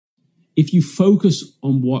If you focus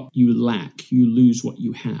on what you lack, you lose what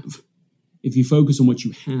you have. If you focus on what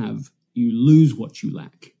you have, you lose what you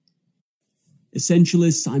lack.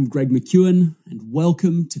 Essentialists, I'm Greg McKeown, and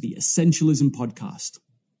welcome to the Essentialism podcast.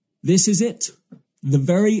 This is it, the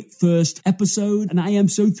very first episode, and I am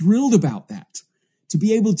so thrilled about that. To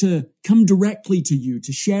be able to come directly to you,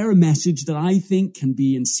 to share a message that I think can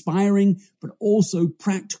be inspiring, but also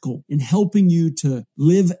practical in helping you to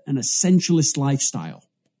live an essentialist lifestyle.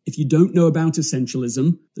 If you don't know about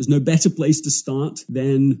essentialism, there's no better place to start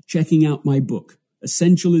than checking out my book,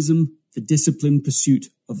 Essentialism, the Disciplined Pursuit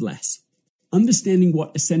of Less. Understanding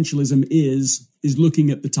what essentialism is looking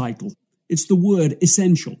at the title. It's the word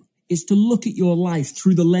essential. It's to look at your life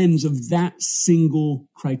through the lens of that single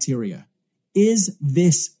criteria. Is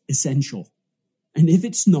this essential? And if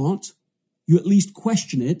it's not, you at least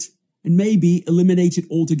question it and maybe eliminate it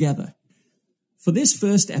altogether. For this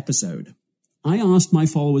first episode, I asked my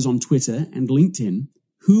followers on Twitter and LinkedIn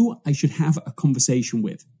who I should have a conversation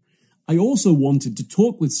with. I also wanted to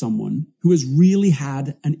talk with someone who has really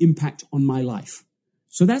had an impact on my life.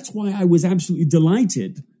 So that's why I was absolutely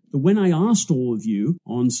delighted that when I asked all of you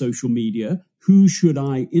on social media, who should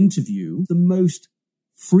I interview, the most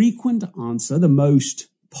frequent answer, the most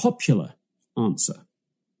popular answer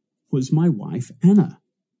was my wife, Anna.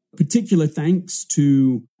 Particular thanks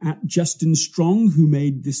to @Justin Strong, who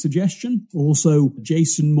made this suggestion. Also,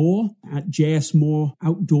 Jason Moore @JS Moore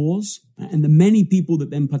Outdoors, and the many people that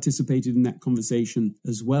then participated in that conversation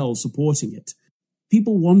as well, supporting it.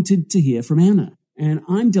 People wanted to hear from Anna. And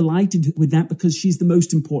I'm delighted with that because she's the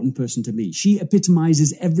most important person to me. She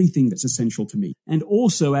epitomizes everything that's essential to me. And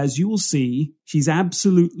also, as you will see, she's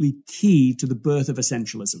absolutely key to the birth of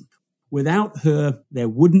essentialism. Without her, there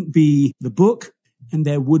wouldn't be the book. And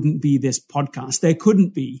there wouldn't be this podcast. There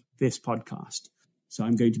couldn't be this podcast. So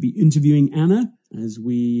I'm going to be interviewing Anna as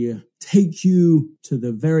we take you to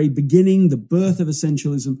the very beginning, the birth of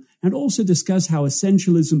essentialism, and also discuss how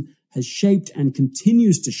essentialism has shaped and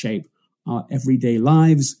continues to shape our everyday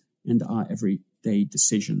lives and our everyday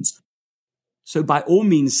decisions. So by all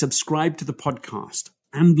means, subscribe to the podcast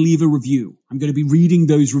and leave a review. I'm going to be reading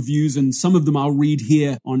those reviews, and some of them I'll read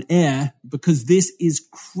here on air because this is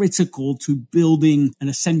critical to building an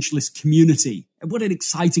essentialist community. And what an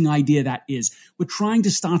exciting idea that is. We're trying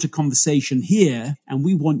to start a conversation here, and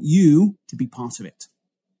we want you to be part of it.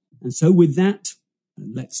 And so with that,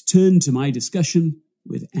 let's turn to my discussion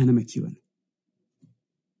with Anna McKeown.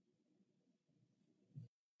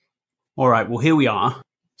 All right, well, here we are.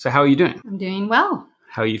 So how are you doing? I'm doing well.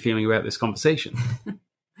 How are you feeling about this conversation? A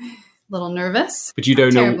little nervous. But you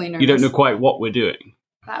don't know nervous. You don't know quite what we're doing.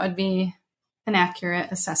 That would be an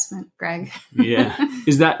accurate assessment, Greg. Yeah.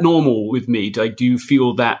 Is that normal with me? Do you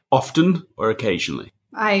feel that often or occasionally?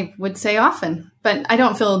 I would say often, but I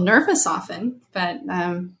don't feel nervous often. But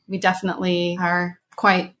we definitely are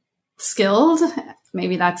quite skilled.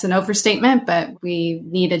 Maybe that's an overstatement, but we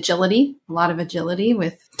need agility, a lot of agility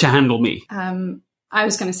to handle me. I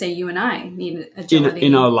was going to say you and I need agility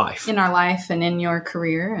in our life. In our life and in your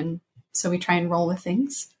career. And so we try and roll with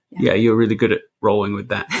things. Yeah, you're really good at rolling with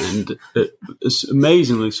that. And it's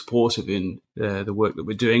amazingly supportive in the work that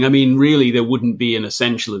we're doing. I mean, really, there wouldn't be an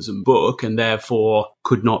essentialism book and therefore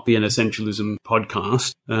could not be an essentialism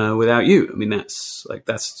podcast without you. I mean, that's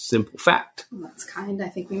a simple fact. Well, that's kind. I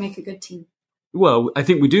think we make a good team. Well, I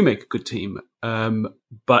think we do make a good team.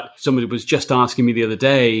 But somebody was just asking me the other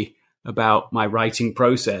day about my writing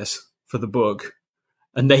process for the book.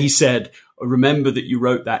 And they said, remember that you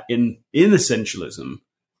wrote that in Essentialism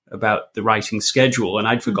about the writing schedule. And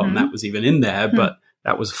I'd forgotten that was even in there, but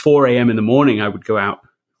that was 4 a.m. in the morning. I would go out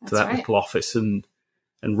to that little office and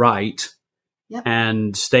write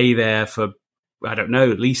and stay there for, I don't know,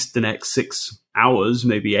 at least the next 6 hours,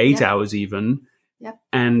 maybe 8 hours even. Yep.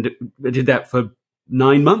 And I did that for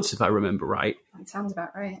 9 months, if I remember right. That sounds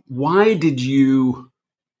about right. Why did you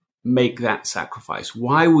make that sacrifice?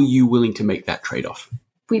 Why were you willing to make that trade-off?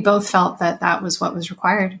 We both felt that was what was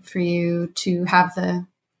required for you to have the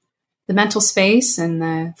mental space and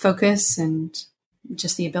the focus and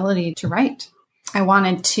just the ability to write. I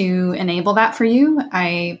wanted to enable that for you.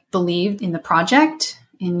 I believed in the project,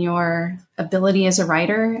 in your ability as a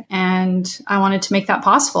writer, and I wanted to make that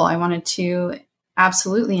possible. I wanted to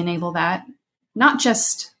absolutely enable that, not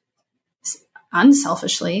just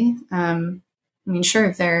unselfishly. I mean,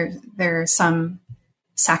 sure, there are some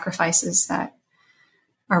sacrifices that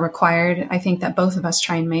are required. I think that both of us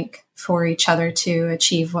try and make for each other to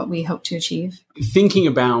achieve what we hope to achieve. Thinking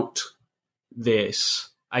about this,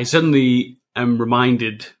 I suddenly am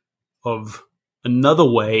reminded of another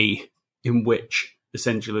way in which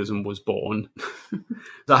Essentialism was born.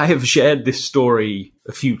 I have shared this story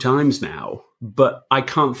a few times now, but I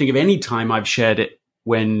can't think of any time I've shared it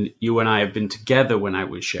when you and I have been together when I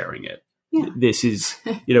was sharing it. Yeah. This is,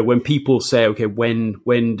 when people say, okay, when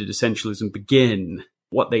did essentialism begin?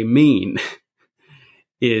 What they mean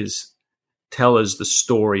is tell us the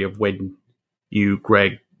story of when you,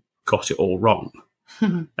 Greg, got it all wrong.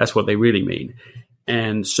 That's what they really mean.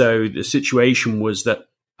 And so the situation was that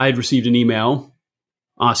I had received an email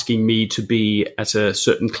asking me to be at a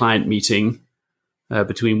certain client meeting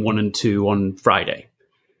between 1 and 2 on Friday.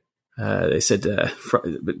 They said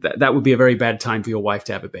that would be a very bad time for your wife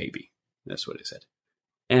to have a baby. That's what it said.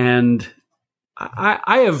 And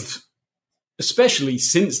I have, especially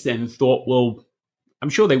since then, thought, well, I'm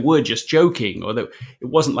sure they were just joking, or that it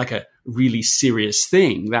wasn't like a really serious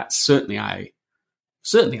thing. That's certainly I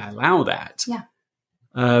allow that. Yeah.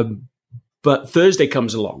 But Thursday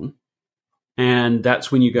comes along, and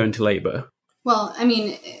that's when you go into labor. Well, I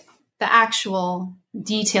mean, the actual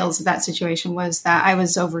details of that situation was that I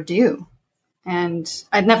was overdue, and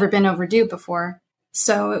I'd never been overdue before.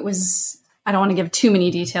 So it was, I don't want to give too many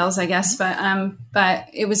details, I guess, but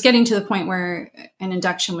it was getting to the point where an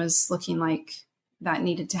induction was looking like that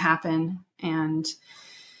needed to happen. And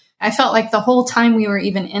I felt like the whole time we were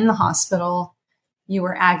even in the hospital, you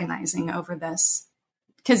were agonizing over this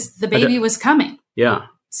because the baby was coming. Yeah.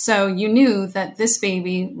 So you knew that this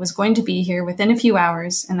baby was going to be here within a few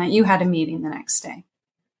hours and that you had a meeting the next day.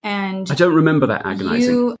 And I don't remember that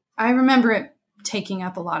agonizing. I remember it taking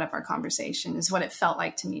up a lot of our conversation is what it felt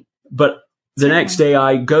like to me. But the next day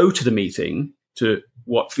I go to the meeting, to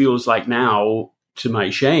what feels like now, to my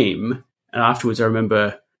shame. And afterwards I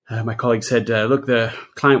remember my colleague said, look, the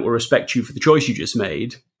client will respect you for the choice you just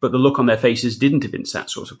made. But the look on their faces didn't evince that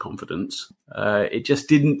sort of confidence. It just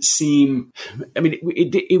didn't seem,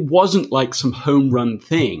 it wasn't like some home run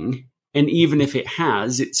thing. And even if it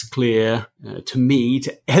has, it's clear to me,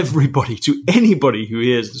 to everybody, to anybody who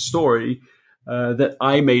hears the story, that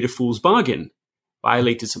I made a fool's bargain,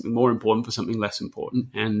 violated something more important for something less important.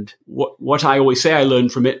 And what I always say I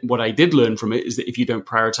learned from it, what I did learn from it, is that if you don't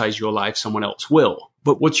prioritize your life, someone else will.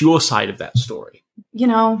 But what's your side of that story?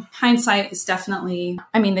 Hindsight is definitely,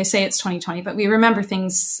 they say it's 2020, but we remember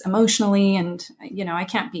things emotionally and, I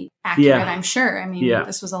can't be accurate, I'm sure.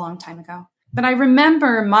 This was a long time ago. But I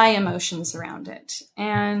remember my emotions around it.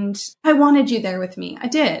 And I wanted you there with me. I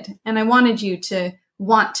did. And I wanted you to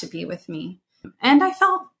want to be with me. And I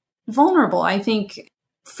felt vulnerable. I think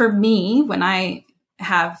for me, when I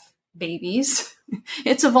have babies,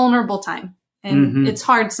 it's a vulnerable time. And it's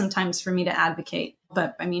hard sometimes for me to advocate.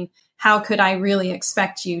 But how could I really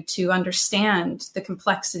expect you to understand the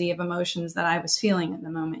complexity of emotions that I was feeling at the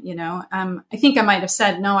moment? I think I might have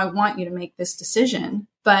said, no, I want you to make this decision.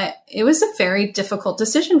 But it was a very difficult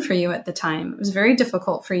decision for you at the time. It was very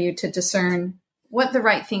difficult for you to discern what the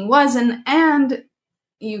right thing was. And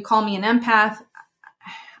you call me an empath.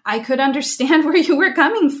 I could understand where you were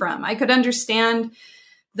coming from. I could understand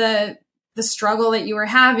the struggle that you were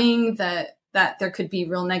having, that there could be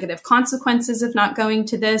real negative consequences of not going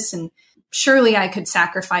to this. And surely I could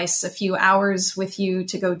sacrifice a few hours with you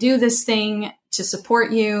to go do this thing to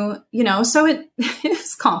support you, so it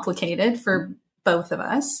was complicated for both of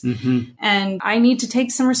us. And I need to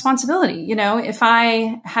take some responsibility. If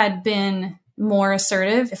I had been more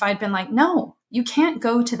assertive, if I'd been like, no, you can't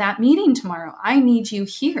go to that meeting tomorrow. I need you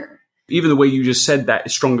here. Even the way you just said that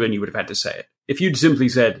is stronger than you would have had to say it. If you'd simply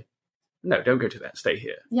said, no, don't go to that, stay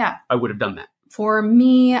here. Yeah. I would have done that. For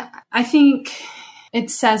me, I think it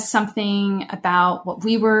says something about what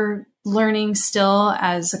we were learning still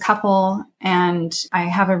as a couple. And I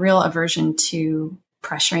have a real aversion to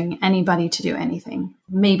pressuring anybody to do anything.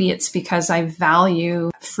 Maybe it's because I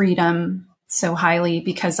value freedom so highly,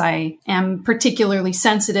 because I am particularly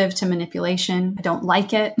sensitive to manipulation. I don't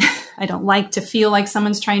like it. I don't like to feel like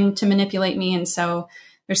someone's trying to manipulate me. And so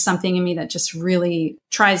there's something in me that just really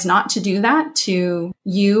tries not to do that to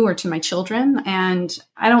you or to my children. And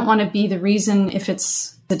I don't want to be the reason if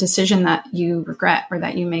it's the decision that you regret or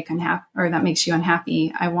that you make unhappy or that makes you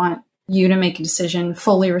unhappy. I want you to make a decision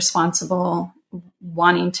fully responsible,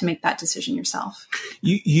 wanting to make that decision yourself.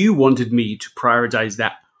 You wanted me to prioritize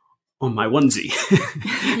that on my onesie.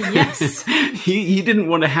 Yes. He didn't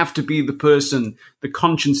want to have to be the person, the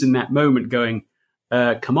conscience in that moment going,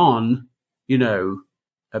 come on,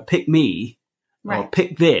 pick me, right, or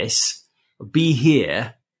pick this, or be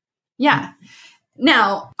here. Yeah.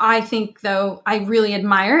 Now, I think, though, I really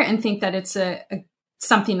admire and think that it's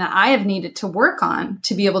something that I have needed to work on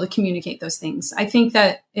to be able to communicate those things. I think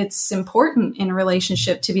that it's important in a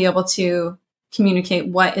relationship to be able to communicate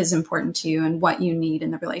what is important to you and what you need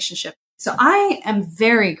in the relationship. So I am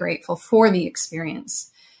very grateful for the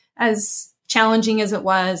experience, as challenging as it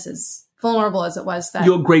was, as vulnerable as it was. That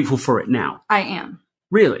you're grateful for it now. I am.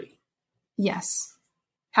 Really? Yes.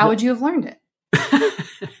 How would you have learned it?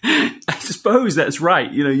 I suppose that's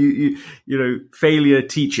right. You know, failure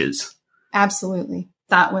teaches. Absolutely.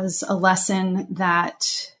 That was a lesson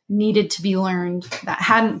that needed to be learned, that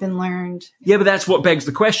hadn't been learned. Yeah, but that's what begs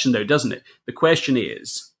the question, though, doesn't it? The question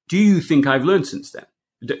is, do you think I've learned since then?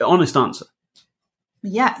 The honest answer.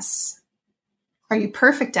 Yes. Are you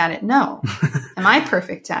perfect at it? No. Am I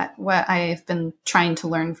perfect at what I've been trying to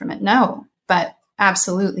learn from it? No. But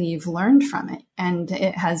absolutely, you've learned from it, and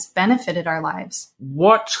it has benefited our lives.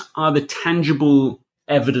 What are the tangible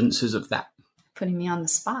evidences of that? Putting me on the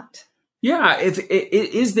spot. Yeah,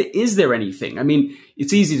 is there anything? I mean,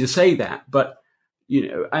 it's easy to say that, but,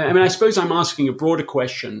 I suppose I'm asking a broader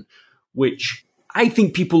question, which I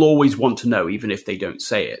think people always want to know, even if they don't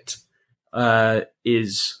say it,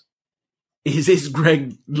 is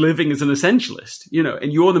Greg living as an essentialist?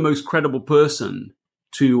 And you're the most credible person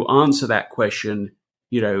to answer that question,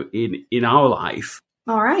 in our life.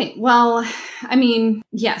 All right. Well, I mean,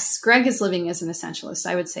 yes, Greg is living as an essentialist.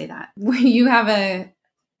 I would say that. You have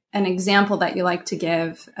an example that you like to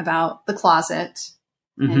give about the closet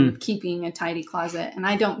and keeping a tidy closet. And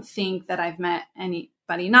I don't think that I've met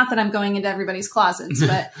anybody, not that I'm going into everybody's closets,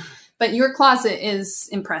 but your closet is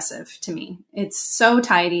impressive to me. It's so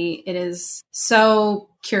tidy. It is so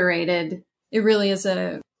curated. It really is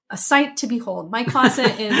a sight to behold. My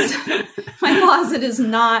closet is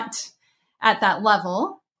not at that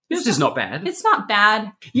level. This is not bad. It's not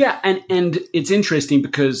bad. Yeah, and it's interesting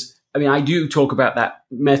because, I mean, I do talk about that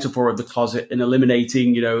metaphor of the closet and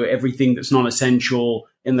eliminating, everything that's non-essential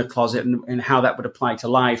in the closet and how that would apply to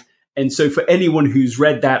life. And so for anyone who's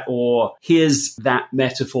read that or hears that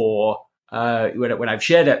metaphor, when I've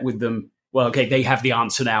shared that with them, well, okay, they have the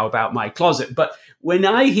answer now about my closet. But when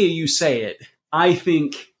I hear you say it, I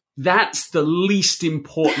think that's the least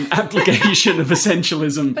important application of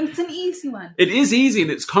essentialism. But it's an easy one. It is easy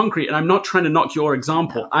and it's concrete. And I'm not trying to knock your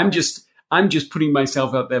example. No, I'm just putting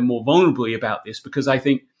myself out there more vulnerably about this because I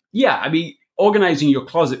think, organizing your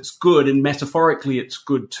closet's good and metaphorically it's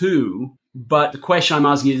good too. But the question I'm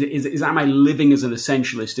asking is am I living as an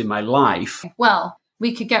essentialist in my life? Well,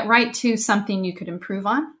 we could get right to something you could improve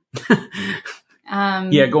on.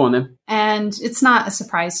 Yeah, go on then. And it's not a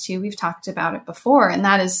surprise to you. We've talked about it before, and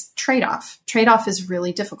that is trade-off. Trade-off is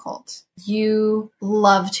really difficult. You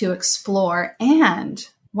love to explore, and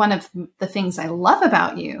one of the things I love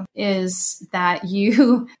about you is that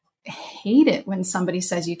you hate it when somebody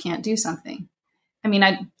says you can't do something. I mean,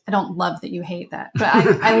 I don't love that you hate that, but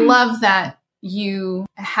I love that you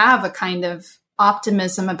have a kind of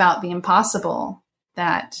optimism about the impossible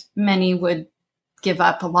that many would give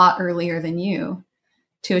up a lot earlier than you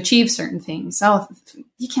to achieve certain things. Oh,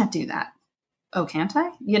 you can't do that. Oh, can't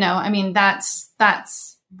I?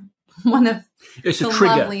 That's one of the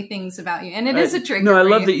lovely things about you. And it is a trigger. No, I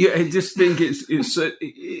love that I just think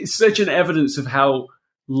it's such an evidence of how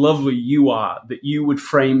lovely you are that you would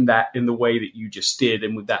frame that in the way that you just did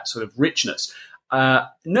and with that sort of richness. No,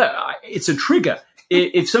 it's a trigger.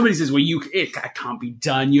 If somebody says, well, it can't be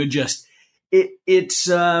done, you're just, I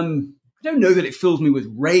don't know that it fills me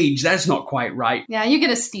with rage. That's not quite right. Yeah, you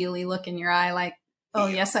get a steely look in your eye like, oh,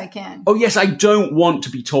 yes, I can. Oh, yes, I don't want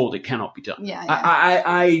to be told it cannot be done. Yeah.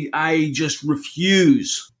 I just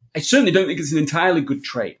refuse. I certainly don't think it's an entirely good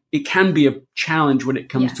trait. It can be a challenge when it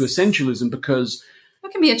comes to essentialism because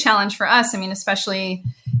it can be a challenge for us. I mean, especially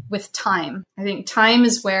with time. I think time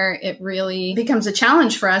is where it really becomes a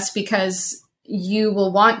challenge for us because you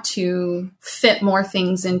will want to fit more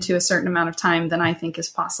things into a certain amount of time than I think is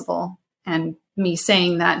possible. And me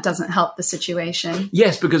saying that doesn't help the situation.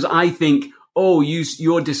 Yes, because I think,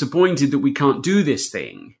 you're disappointed that we can't do this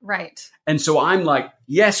thing. Right. And so I'm like,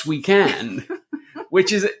 yes, we can,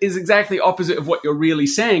 which is exactly opposite of what you're really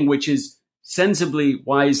saying, which is sensibly,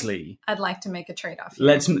 wisely. I'd like to make a trade-off. Here.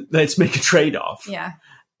 Let's make a trade-off. Yeah.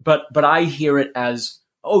 But I hear it as,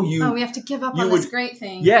 we have to give up on this great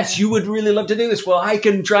thing. Yes, you would really love to do this. Well, I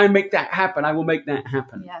can try and make that happen. I will make that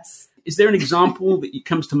happen. Yes. Is there an example that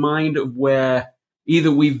comes to mind of where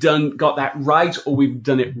either we've got that right or we've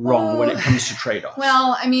done it wrong when it comes to trade-offs?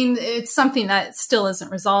 Well, I mean, it's something that still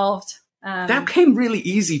isn't resolved. That came really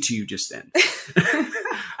easy to you just then.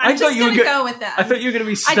 I'm just going to go with that. I thought you were going to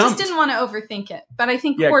be stumped. I just didn't want to overthink it. But I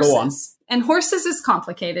think horses. And horses is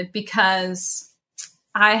complicated because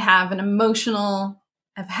I have had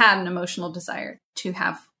an emotional desire to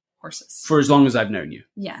have horses. For as long as I've known you.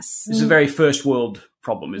 Yes. It's a very first world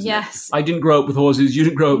problem, isn't Yes. it? I didn't grow up with horses. You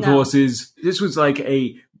didn't grow up with horses. This was like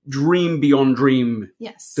a dream beyond dream.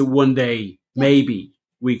 Yes. That one day, maybe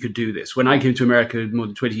we could do this. When I came to America more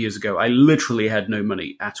than 20 years ago, I literally had no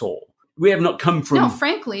money at all. We have not come from. No,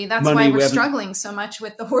 frankly, that's why we're struggling so much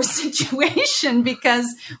with the horse situation,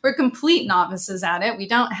 because we're complete novices at it. We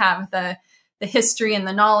don't have the history and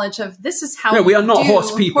the knowledge of this is how we are not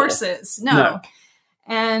horse people. Horses. No.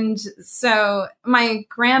 And so my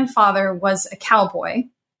grandfather was a cowboy,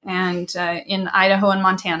 and in Idaho and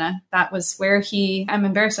Montana, that was where I'm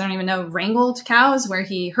embarrassed, I don't even know, wrangled cows, where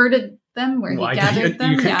he herded them, where he gathered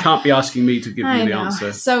them. You can't be asking me to give you the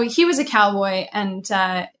answer. So he was a cowboy, and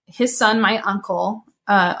his son, my uncle,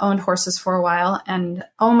 owned horses for a while. And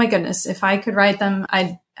oh my goodness, if I could ride them,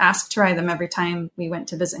 I'd ask to ride them every time we went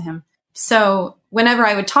to visit him. So whenever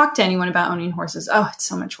I would talk to anyone about owning horses, it's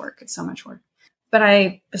so much work. It's so much work. But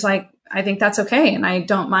I was like, I think that's okay. And I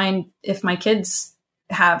don't mind if my kids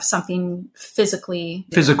have something physical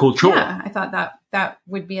chore. Yeah, I thought that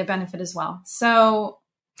would be a benefit as well. So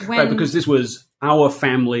because this was our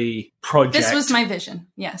family project. This was my vision.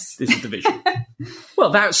 Yes. This is the vision. Well,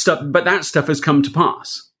 that stuff has come to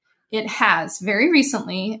pass. It has very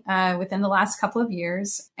recently, within the last couple of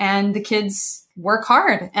years, and the kids work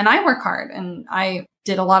hard and I work hard, and I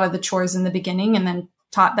did a lot of the chores in the beginning and then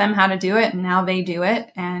taught them how to do it, and now they do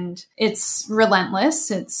it, and it's relentless.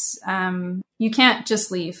 It's you can't just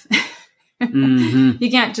leave. Mm-hmm. You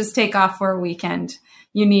can't just take off for a weekend.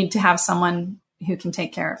 You need to have someone who can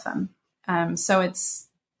take care of them. So it's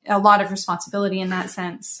a lot of responsibility in that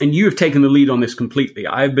sense. And you have taken the lead on this completely.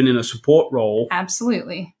 I've been in a support role.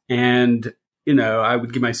 Absolutely. And, I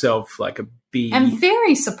would give myself like a B. I'm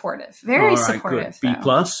very supportive. Very supportive. Good. B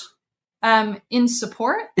plus? In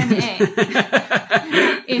support, an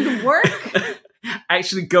A. In work.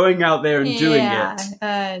 Actually going out there and doing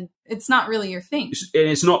it. It's not really your thing. And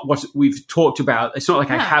it's not what we've talked about. It's not like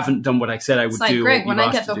I haven't done what I said I would do. Greg, when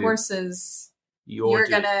I get the horses, you're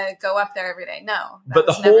going to go up there every day. No. But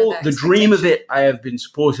the dream of it, I have been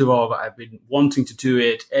supportive of. I've been wanting to do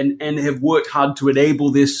it and have worked hard to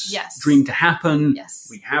enable this dream to happen. Yes.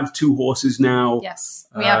 We have 2 horses now. Yes.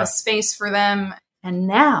 We have a space for them. And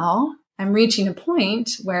now I'm reaching a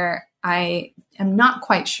point where I am not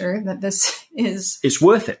quite sure that this is... It's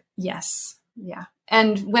worth it. Yes. Yeah.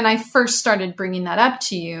 And when I first started bringing that up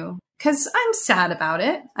to you, because I'm sad about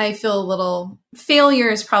it, I feel a little... Failure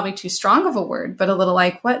is probably too strong of a word, but a little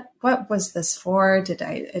like, what was this for? Did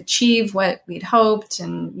I achieve what we'd hoped?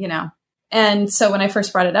 And, And so when I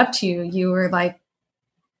first brought it up to you, you were like,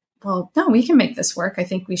 well, no, we can make this work. I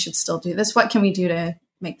think we should still do this. What can we do to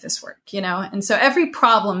make this work? And so every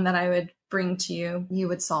problem that I would bring to you, you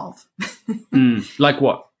would solve. Like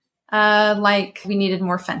what? Like we needed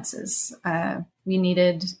more fences. We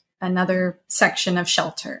needed another section of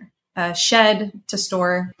shelter, a shed to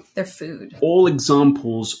store their food. All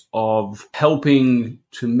examples of helping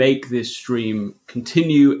to make this stream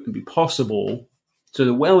continue and be possible. So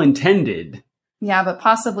they're well intended. Yeah, but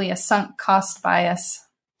possibly a sunk cost bias.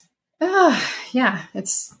 Yeah,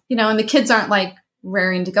 it's, and the kids aren't like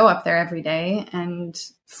raring to go up there every day. And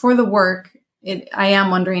for the work, I am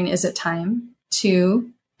wondering, is it time to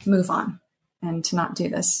move on and to not do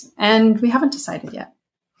this? And we haven't decided yet.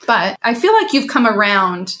 But I feel like you've come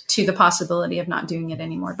around to the possibility of not doing it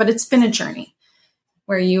anymore. But it's been a journey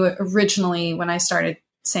where you originally, when I started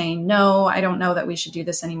saying, no, I don't know that we should do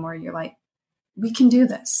this anymore, you're like, we can do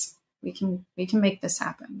this. We can make this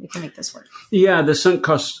happen. We can make this work. Yeah, the sunk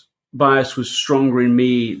cost bias was stronger in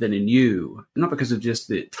me than in you, not because of just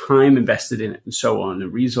the time invested in it and so on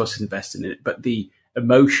and resources invested in it, but the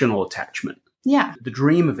emotional attachment. Yeah. The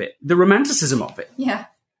dream of it, the romanticism of it. Yeah.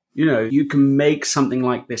 You can make something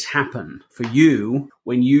like this happen for you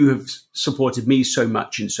when you have supported me so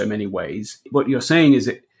much in so many ways. What you're saying is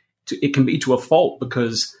it can be to a fault,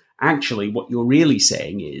 because actually what you're really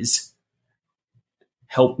saying is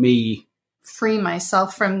help me free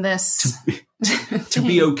myself from this. To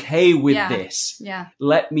be okay with this. Yeah.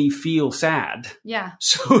 Let me feel sad. Yeah.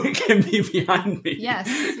 So it can be behind me.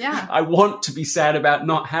 Yes. Yeah. I want to be sad about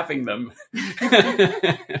not having them.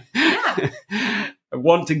 Yeah. I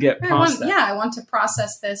want to get past that. Yeah, I want to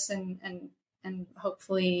process this and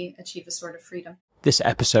hopefully achieve a sort of freedom. This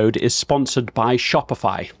episode is sponsored by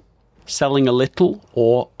Shopify. Selling a little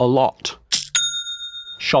or a lot.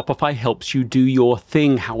 Shopify helps you do your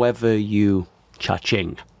thing however you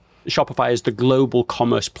cha-ching. Shopify is the global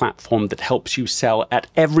commerce platform that helps you sell at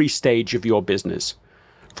every stage of your business.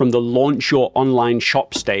 From the launch your online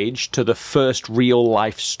shop stage to the first real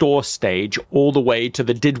life store stage, all the way to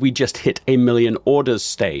the did we just hit 1 million orders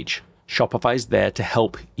stage. Shopify's there to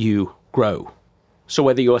help you grow. So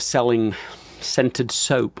whether you're selling scented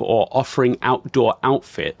soap or offering outdoor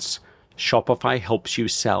outfits, Shopify helps you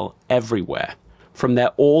sell everywhere. From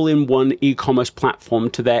their all-in-one e-commerce platform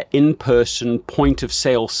to their in-person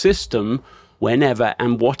point-of-sale system, whenever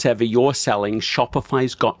and whatever you're selling,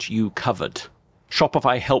 Shopify's got you covered.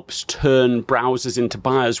 Shopify helps turn browsers into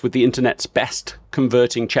buyers with the internet's best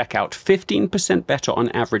converting checkout, 15% better on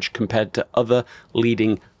average compared to other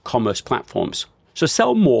leading commerce platforms. So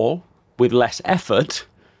sell more with less effort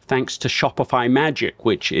thanks to Shopify Magic,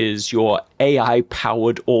 which is your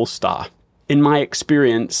AI-powered all-star. In my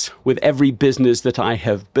experience with every business that I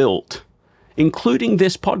have built, including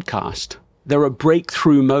this podcast, there are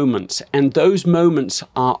breakthrough moments, and those moments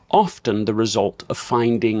are often the result of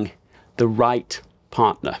finding the right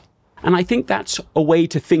partner. And I think that's a way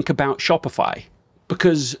to think about Shopify,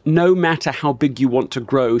 because no matter how big you want to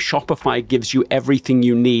grow, Shopify gives you everything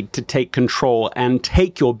you need to take control and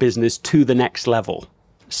take your business to the next level.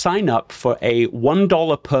 Sign up for a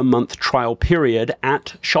 $1 per month trial period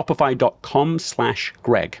at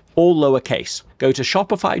shopify.com/Greg, all lowercase. Go to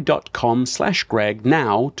shopify.com/Greg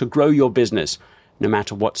now to grow your business, no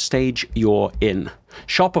matter what stage you're in.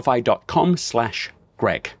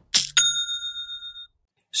 Shopify.com/Greg.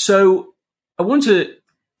 So I want to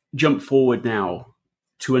jump forward now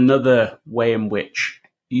to another way in which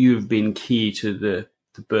you've been key to the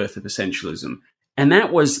birth of essentialism. And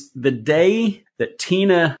that was the day that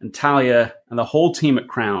Tina and Talia and the whole team at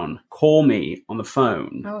Crown call me on the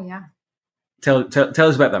phone. Oh, yeah. Tell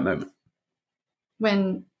us about that moment.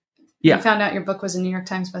 When you found out your book was a New York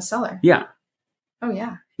Times bestseller. Yeah. Oh,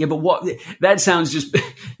 yeah. Yeah, but that sounds just,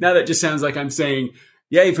 now that just sounds like I'm saying,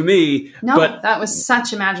 yay for me. No, but that was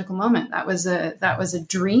such a magical moment. That was a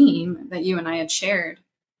dream that you and I had shared.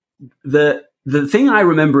 The thing I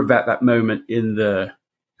remember about that moment in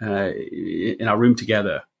our room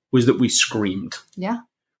together was that we screamed. Yeah.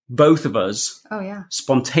 Both of us. Oh, yeah.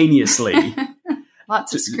 Spontaneously.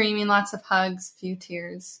 Lots of screaming, lots of hugs, a few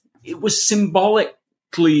tears. It was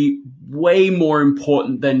symbolically way more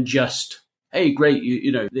important than just, hey, great,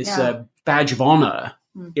 this badge of honor,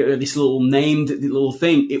 this little named little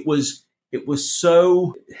thing. It was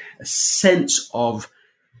so a sense of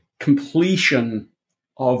completion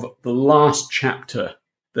of the last chapter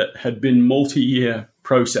that had been multi-year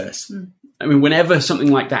process. I mean, whenever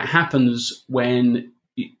something like that happens, when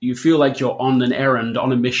you feel like you're on an errand,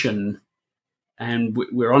 on a mission, and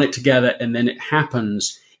we're on it together, and then it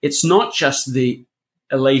happens, it's not just the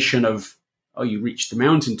elation of, oh, you reached the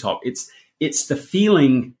mountaintop. It's the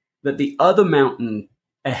feeling that the other mountain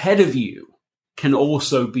ahead of you can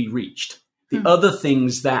also be reached. The other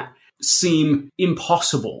things that seem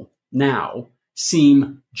impossible now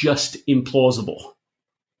seem just implausible.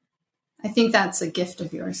 I think that's a gift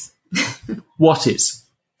of yours. What is?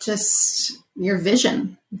 Just your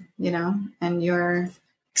vision, and your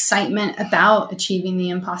excitement about achieving the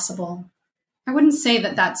impossible. I wouldn't say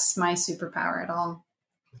that that's my superpower at all.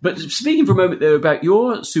 But speaking for a moment though about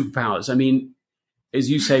your superpowers, I mean, as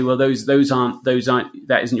you say, well, that isn't your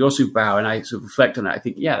superpower. And I sort of reflect on it. I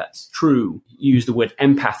think, yeah, that's true. You used the word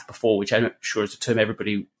empath before, which I'm not sure is a term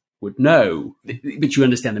everybody would know, but you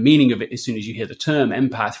understand the meaning of it as soon as you hear the term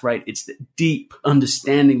empath, right? It's the deep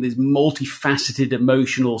understanding, these multifaceted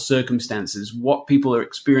emotional circumstances, what people are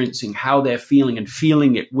experiencing, how they're feeling and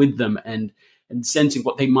feeling it with them and sensing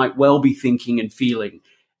what they might well be thinking and feeling.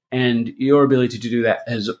 And your ability to do that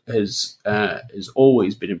has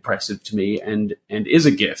always been impressive to me and is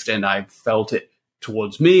a gift. And I've felt it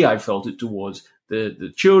towards me. I've felt it towards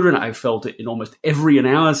the children. I've felt it in almost every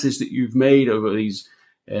analysis that you've made over these,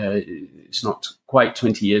 it's not quite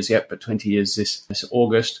 20 years yet, but 20 years this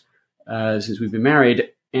August, since we've been married.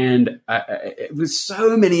 And with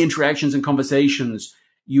so many interactions and conversations,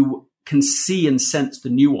 you can see and sense the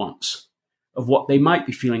nuance of what they might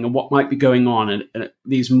be feeling and what might be going on at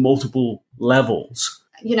these multiple levels.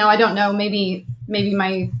 I don't know, maybe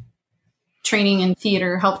my training in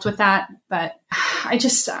theater helped with that, but I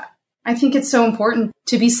think it's so important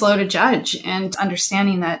to be slow to judge and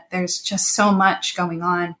understanding that there's just so much going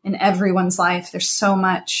on in everyone's life. There's so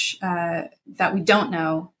much that we don't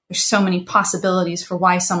know. There's so many possibilities for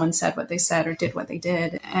why someone said what they said or did what they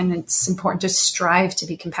did. And it's important to strive to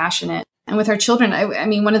be compassionate. And with our children, I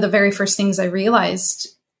mean, one of the very first things I realized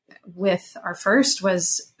with our first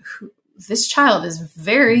was this child is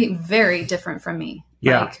very, very different from me.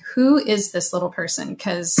 Yeah. Like, who is this little person?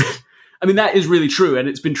 Because I mean, that is really true. And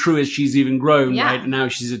it's been true as she's even grown, yeah. right? And now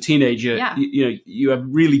she's a teenager. Yeah. You have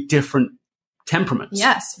really different temperaments.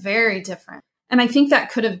 Yes, very different. And I think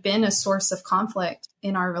that could have been a source of conflict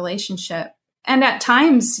in our relationship. And at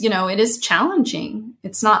times, it is challenging.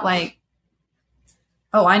 It's not like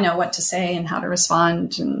oh, I know what to say and how to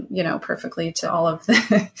respond and, perfectly to all of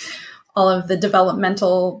the, all of the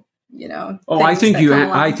developmental, Oh, I think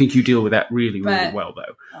you deal with that really well,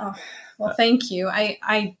 though. Oh, well, thank you.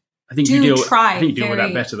 I think do you deal. try. I think you deal with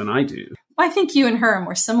that better than I do. Well, I think you and her are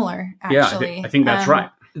more similar, actually. Yeah, I think that's right.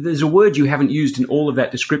 There's a word you haven't used in all of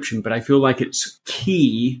that description, but I feel like it's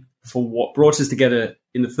key for what brought us together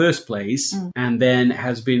in the first place, and then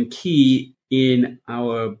has been key in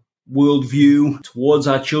our worldview towards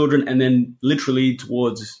our children, and then literally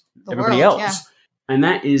towards everybody else. Yeah. And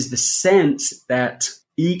that is the sense that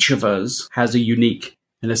each of us has a unique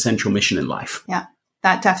and essential mission in life. Yeah.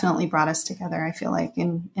 That definitely brought us together, I feel like,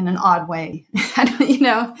 in an odd way.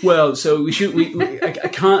 Well, so I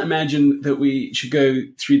can't imagine that we should go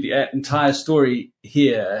through the entire story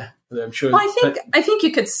here. But I'm sure. Well, I think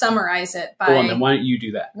you could summarize it by. Go on, then. Why don't you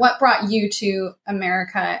do that? What brought you to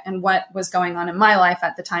America, and what was going on in my life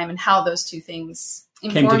at the time, and how those two things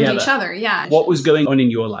informed each other? Yeah. What was going on in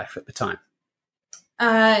your life at the time?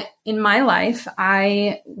 In my life,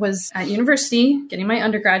 I was at university getting my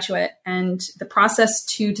undergraduate, and the process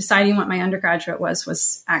to deciding what my undergraduate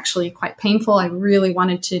was actually quite painful. I really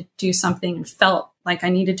wanted to do something and felt like I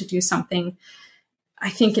needed to do something, I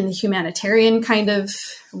think, in the humanitarian kind of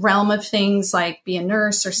realm of things, like be a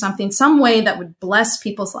nurse or something, some way that would bless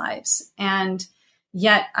people's lives. And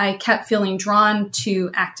yet I kept feeling drawn to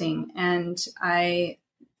acting, and I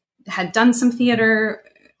had done some theater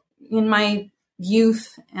in my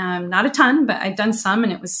youth, not a ton, but I'd done some,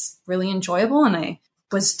 and it was really enjoyable. And I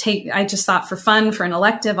just thought, for fun, for an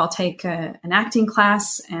elective, I'll take an acting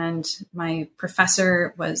class. And my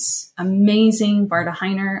professor was amazing, Barda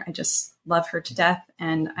Heiner. I just love her to death.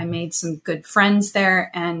 And I made some good friends there.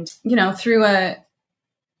 And, through a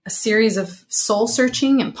series of soul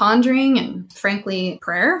searching and pondering and, frankly,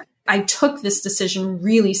 prayer, I took this decision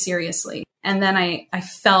really seriously. And then I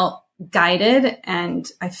felt guided,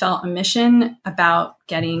 and I felt a mission about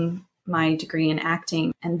getting my degree in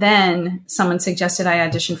acting. And then someone suggested I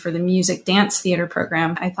audition for the music dance theater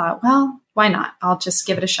program. I thought, well, why not? I'll just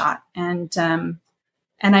give it a shot. And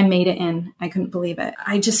I made it in. I couldn't believe it.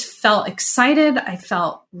 I just felt excited. I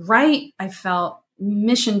felt right. I felt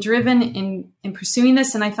mission driven in pursuing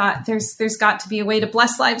this. And I thought, there's got to be a way to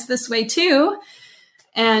bless lives this way too.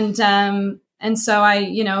 And so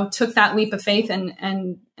I, took that leap of faith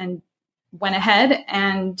and went ahead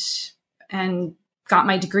and got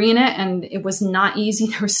my degree in it. And it was not easy.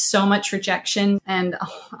 There was so much rejection. And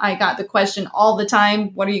I got the question all the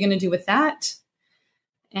time, what are you going to do with that?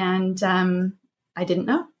 And I didn't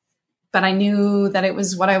know, but I knew that it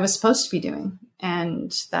was what I was supposed to be doing,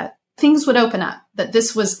 and that things would open up, that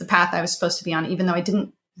this was the path I was supposed to be on, even though I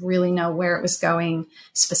didn't really know where it was going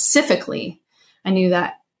specifically. I knew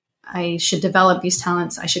that I should develop these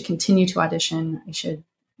talents. I should continue to audition. I should,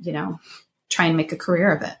 try and make a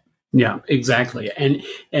career of it. Yeah, exactly. And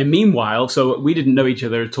meanwhile, so we didn't know each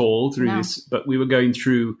other at all through this, but we were going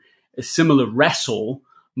through a similar wrestle.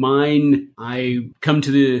 Mine, I come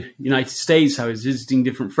to the United States. I was visiting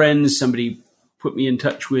different friends. Somebody put me in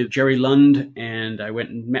touch with Jerry Lund, and I went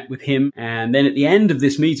and met with him. And then at the end of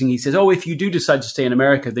this meeting, he says, if you do decide to stay in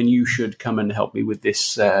America, then you should come and help me with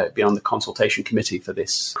this, be on the consultation committee for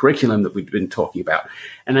this curriculum that we've been talking about.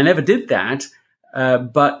 And I never did that.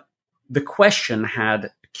 But the question had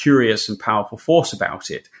a curious and powerful force about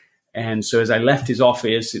it. And so as I left his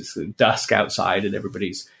office, it's dusk outside and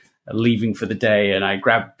everybody's leaving for the day. And I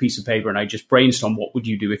grabbed a piece of paper and I just brainstormed, what would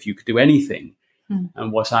you do if you could do anything?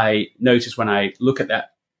 And what I noticed when I look at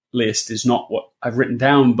that list is not what I've written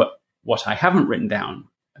down, but what I haven't written down.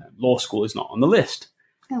 Law school is not on the list.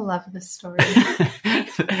 I love this story.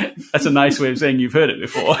 That's a nice way of saying you've heard it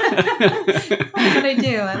before. But I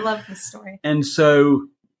do. I love this story. And so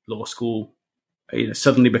law school,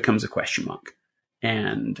 suddenly becomes a question mark.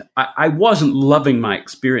 And I wasn't loving my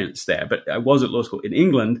experience there, but I was at law school in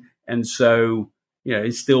England. And so,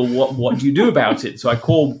 it's still, what do you do about it? So I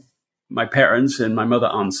called my parents, and my mother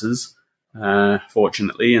answers,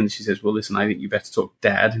 fortunately. And she says, well, listen, I think you better talk to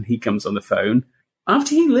Dad. And he comes on the phone.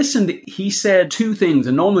 After he listened, he said two things.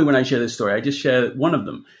 And normally when I share this story, I just share one of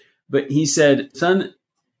them. But he said, son,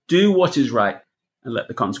 do what is right and let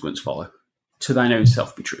the consequence follow. To thine own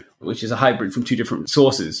self be true, which is a hybrid from two different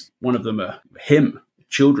sources. One of them a hymn, a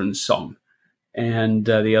children's song, and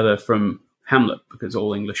the other from Hamlet, because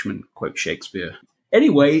all Englishmen quote Shakespeare.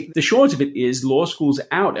 Anyway, the short of it is law school's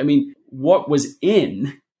out. I mean, what was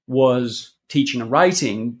in was teaching and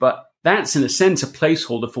writing, but that's in a sense a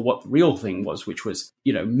placeholder for what the real thing was, which was,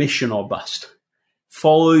 mission or bust.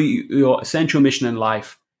 Follow your essential mission in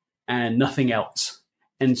life and nothing else.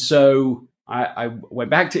 And so I went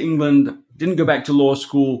back to England, didn't go back to law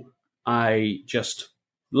school. I just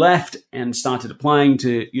left and started applying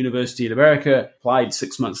to university in America, applied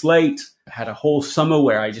 6 months late, had a whole summer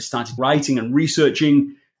where I just started writing and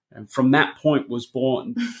researching. And from that point was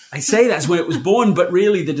born. I say that's when it was born, but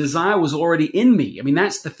really the desire was already in me. I mean,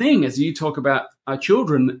 that's the thing, as you talk about our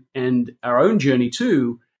children and our own journey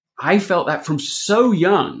too, I felt that from so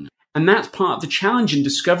young. And that's part of the challenge in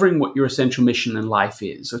discovering what your essential mission in life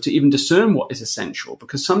is, or to even discern what is essential.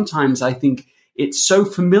 Because sometimes I think it's so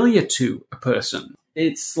familiar to a person.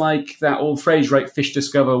 It's like that old phrase, right? Fish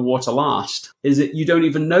discover water last, is that you don't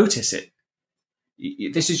even notice it.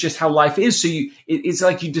 This is just how life is. So it's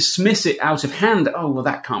like you dismiss it out of hand. Oh, well,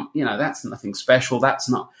 that can't, that's nothing special. That's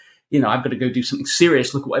not, I've got to go do something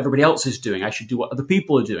serious. Look at what everybody else is doing. I should do what other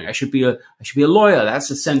people are doing. I should be a lawyer.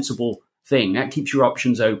 That's a sensible thing. That keeps your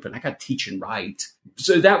options open. I got to teach and write.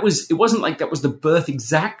 So it wasn't like that was the birth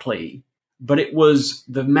exactly, but it was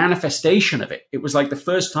the manifestation of it. It was like the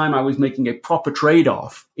first time I was making a proper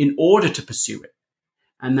trade-off in order to pursue it.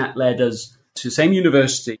 And that led us to the same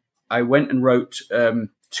university. I went and wrote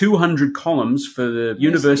 200 columns for the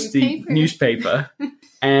university newspaper.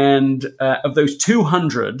 And of those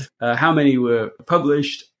 200, how many were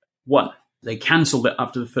published? 1. They cancelled it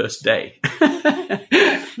after the first day,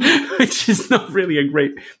 which is not really a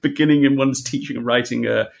great beginning in one's teaching and writing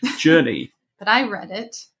journey. But I read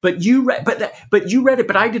it. But you read it,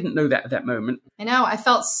 but I didn't know that at that moment. I know. I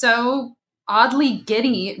felt so oddly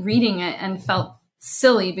giddy reading it and felt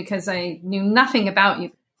silly because I knew nothing about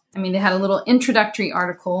you. I mean, they had a little introductory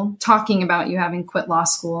article talking about you having quit law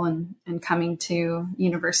school and coming to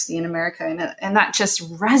university in America. And that just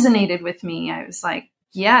resonated with me. I was like,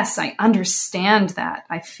 yes, I understand that.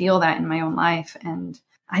 I feel that in my own life. And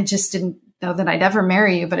I just didn't know that I'd ever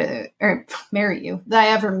marry you, that I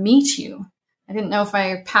ever meet you. I didn't know if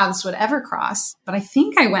our paths would ever cross, but I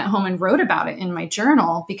think I went home and wrote about it in my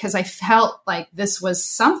journal because I felt like this was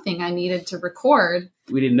something I needed to record.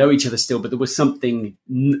 We didn't know each other still, but there was something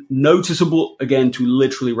noticeable, again, to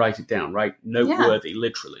literally write it down, right? Noteworthy,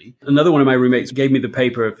 literally. Another one of my roommates gave me the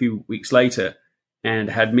paper a few weeks later and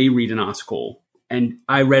had me read an article, and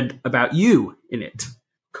I read about you in it.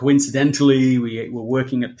 Coincidentally, we were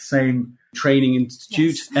working at the same training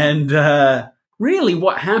institute, yes. And really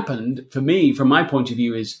what happened for me, from my point of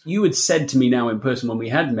view, is you had said to me now in person when we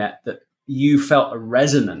had met that you felt a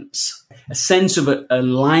resonance, a sense of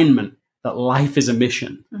alignment, that life is a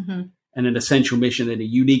mission, mm-hmm. and an essential mission and a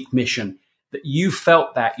unique mission, that you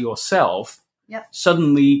felt that yourself. Yep.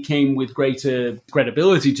 Suddenly came with greater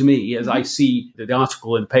credibility to me as mm-hmm. I see that the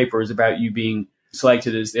article in the paper is about you being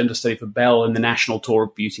selected as the understudy for Belle in the national tour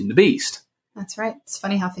of Beauty and the Beast. That's right. It's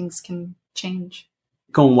funny how things can change.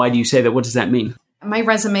 Colin, why do you say that? What does that mean? My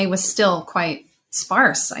resume was still quite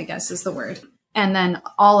sparse, I guess is the word. And then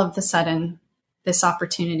all of a sudden, this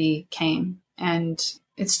opportunity came. And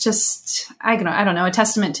it's just, I don't know, a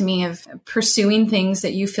testament to me of pursuing things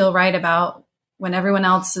that you feel right about when everyone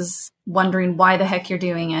else is wondering why the heck you're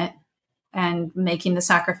doing it and making the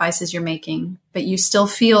sacrifices you're making. But you still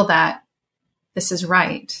feel that this is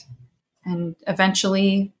right. And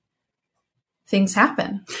eventually things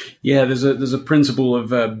happen. Yeah, there's a principle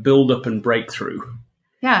of build up and breakthrough.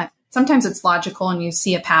 Yeah, sometimes it's logical and you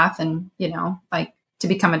see a path and, like to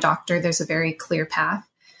become a doctor, there's a very clear path.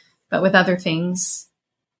 But with other things,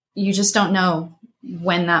 you just don't know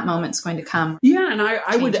when that moment's going to come. Yeah, and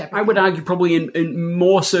I would argue probably in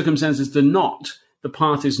more circumstances than not, the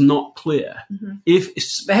path is not clear. Mm-hmm.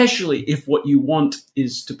 Especially if what you want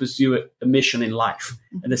is to pursue a mission in life,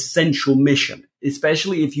 mm-hmm. an essential mission.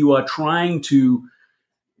 Especially if you are trying to,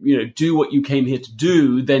 do what you came here to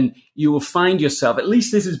do, then you will find yourself, at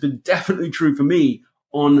least this has been definitely true for me,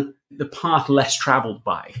 on the path less traveled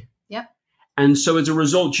by. Yep. And so as a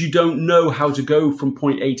result, you don't know how to go from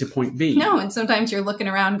point A to point B. No, and sometimes you're looking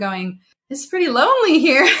around going, it's pretty lonely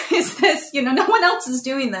here. Is this, no one else is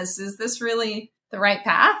doing this. Is this really the right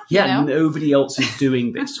path? Yeah, nobody else is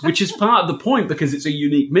doing this, which is part of the point because it's a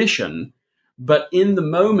unique mission. But in the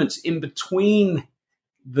moments in between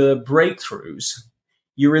the breakthroughs,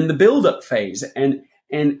 you're in the build-up phase. And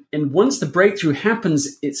once the breakthrough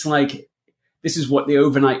happens, it's like, this is what the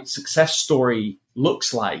overnight success story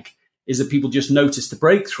looks like, is that people just notice the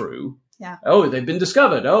breakthrough. Yeah. Oh, they've been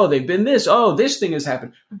discovered. Oh, they've been this. Oh, this thing has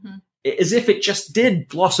happened. Mm-hmm. As if it just did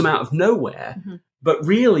blossom out of nowhere. Mm-hmm. But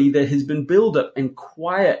really, there has been build-up and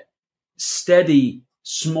quiet, steady,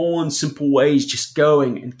 small and simple ways just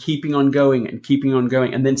going and keeping on going and keeping on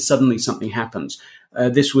going. And then suddenly something happens.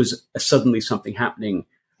 This was suddenly something happening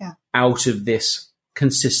out of this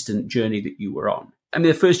consistent journey that you were on. I mean,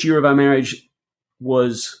 the first year of our marriage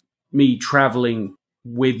was me traveling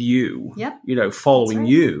with you, following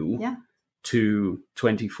you to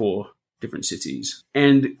 24 different cities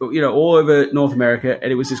and, all over North America.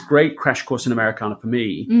 And it was this great crash course in Americana for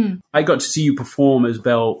me. I got to see you perform as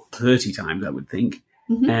Belle 30 times, I would think.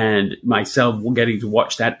 And myself getting to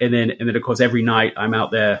watch that. And then, of course, every night I'm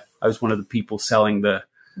out there. I was one of the people selling the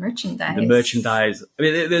merchandise. I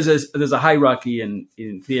mean, there's a hierarchy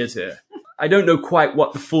in theater. I don't know quite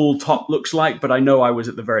what the full top looks like, but I know I was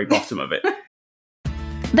at the very bottom of it.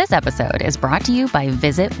 This episode is brought to you by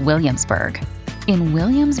Visit Williamsburg. In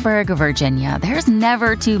Williamsburg, Virginia, there's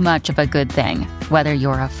never too much of a good thing. Whether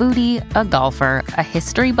you're a foodie, a golfer, a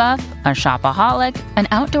history buff, a shopaholic, an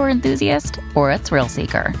outdoor enthusiast, or a thrill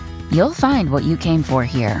seeker, you'll find what you came for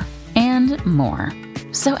here and more.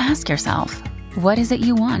 So ask yourself, what is it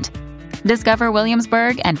you want? Discover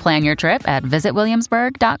Williamsburg and plan your trip at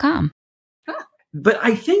visitwilliamsburg.com. But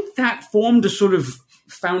I think that formed a sort of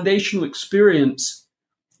foundational experience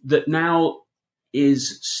that now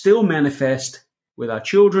is still manifest with our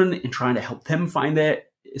children in trying to help them find their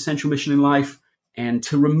essential mission in life and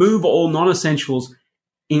to remove all non-essentials,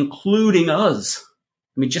 including us.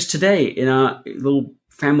 I mean, just today in our little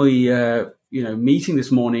family, meeting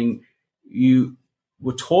this morning, you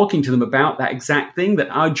were talking to them about that exact thing, that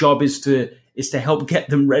our job is to help get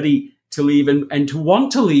them ready to leave and to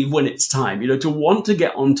want to leave when it's time, to want to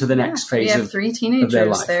get on to the next phase of their life. We have 3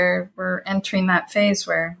 teenagers there. We're entering that phase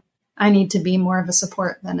where I need to be more of a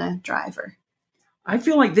support than a driver. I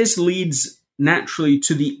feel like this leads naturally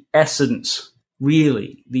to the essence,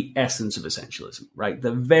 really the essence of essentialism, right?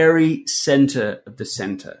 The very center of the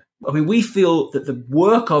center. I mean, we feel that the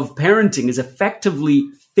work of parenting is effectively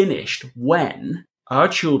finished when our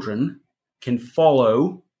children can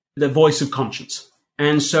follow the voice of conscience.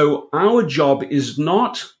 And so our job is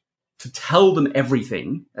not to tell them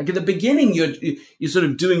everything. Like at the beginning, you're sort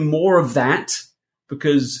of doing more of that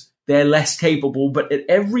because they're less capable. But at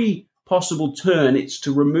every possible turn, it's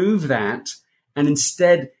to remove that and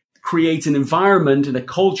instead create an environment and a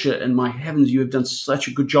culture. And my heavens, you have done such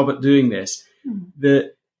a good job at doing this.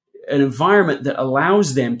 An environment that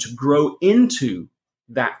allows them to grow into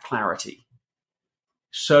that clarity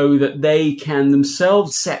so that they can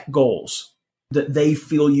themselves set goals that they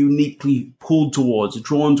feel uniquely pulled towards,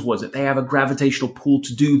 drawn towards, that they have a gravitational pull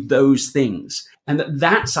to do those things. And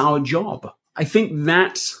that's our job. I think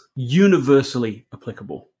that's universally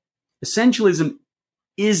applicable. Essentialism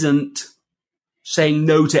isn't saying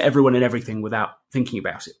no to everyone and everything without thinking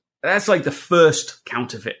about it. That's like the first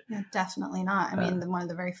counterfeit. No, definitely not. I mean, one of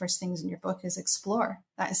the very first things in your book is explore.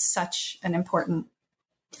 That is such an important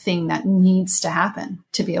thing that needs to happen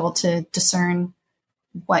to be able to discern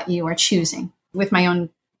what you are choosing. With my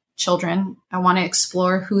own children, I want to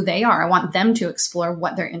explore who they are. I want them to explore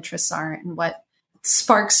what their interests are and what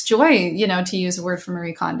sparks joy, to use a word from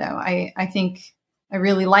Marie Kondo. I think I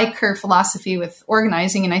really like her philosophy with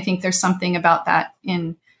organizing, and I think there's something about that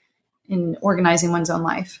in organizing one's own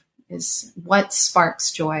life, is what sparks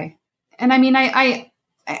joy. And I mean,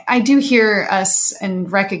 I do hear us and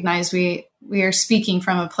recognize we are speaking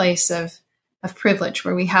from a place of privilege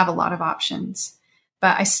where we have a lot of options.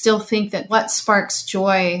 But I still think that what sparks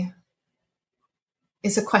joy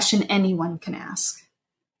is a question anyone can ask.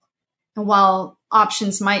 And while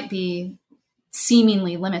options might be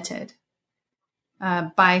seemingly limited,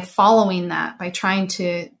 by following that, by trying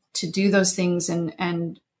to do those things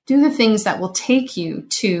and do the things that will take you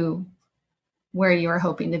to where you are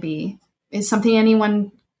hoping to be, is something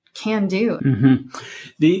anyone can do.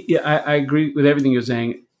 Mm-hmm. I agree with everything you're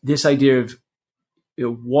saying. This idea of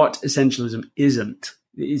what essentialism isn't.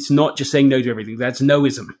 It's not just saying no to everything. That's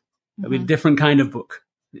noism. Mm-hmm. I mean, different kind of book.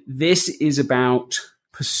 This is about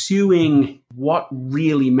pursuing what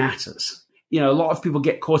really matters. A lot of people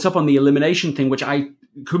get caught up on the elimination thing, which I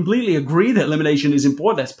completely agree that elimination is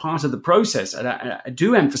important. That's part of the process. And I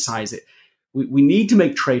do emphasize it. We need to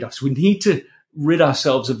make trade-offs. We need to rid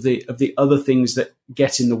ourselves of the other things that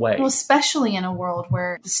get in the way. Well, especially in a world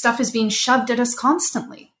where stuff is being shoved at us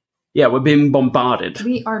constantly. Yeah, we're being bombarded.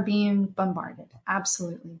 We are being bombarded.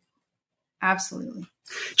 Absolutely. Absolutely.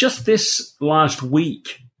 Just this last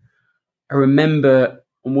week, I remember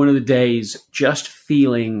on one of the days just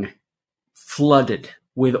feeling flooded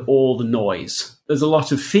with all the noise. There's a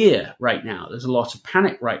lot of fear right now. There's a lot of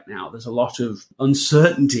panic right now. There's a lot of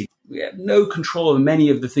uncertainty. We have no control of many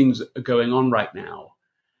of the things that are going on right now.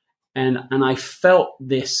 And I felt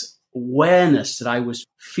this awareness that I was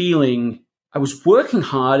feeling. I was working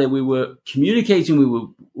hard and we were communicating, we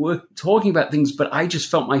were talking about things, but I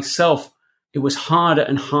just felt myself, it was harder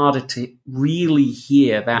and harder to really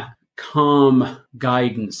hear that calm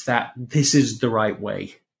guidance that this is the right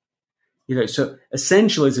way. So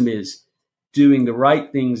essentialism is doing the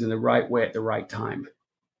right things in the right way at the right time.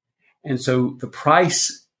 And so the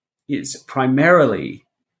price is primarily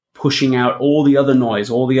pushing out all the other noise,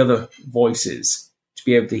 all the other voices, to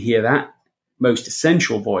be able to hear that most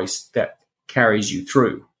essential voice that carries you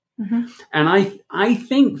through. Mm-hmm. And I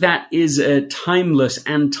think that is a timeless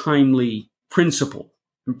and timely principle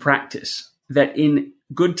and practice, that in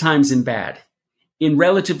good times and bad, in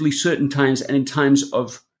relatively certain times and in times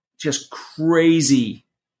of just crazy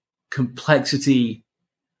complexity,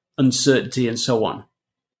 uncertainty, and so on,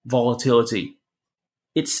 volatility,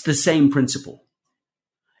 it's the same principle.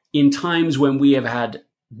 In times when we have had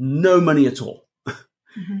no money at all,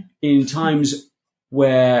 mm-hmm. in times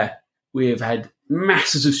where we have had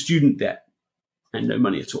masses of student debt and no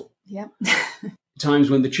money at all. Yep. Times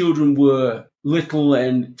when the children were little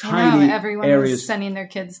and tiny. Everyone areas. Was sending their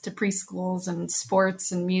kids to preschools and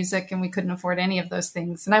sports and music, and we couldn't afford any of those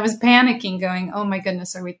things. And I was panicking, going, "Oh my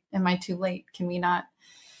goodness, am I too late? Can we not?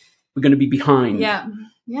 We're going to be behind." Yeah.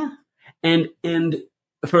 And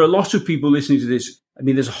for a lot of people listening to this, I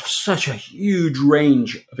mean, there's such a huge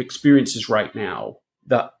range of experiences right now.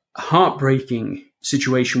 The heartbreaking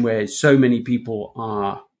situation where so many people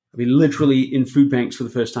are, literally in food banks for the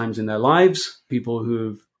first times in their lives. People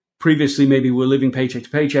who've previously maybe were living paycheck to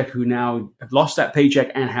paycheck, who now have lost that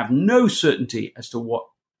paycheck and have no certainty as to what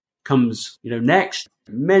comes, next.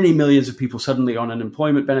 Many millions of people suddenly on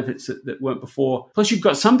unemployment benefits that weren't before. Plus, you've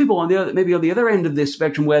got some people on the other end of this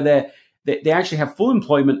spectrum where they actually have full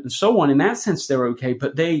employment and so on. In that sense, they're okay,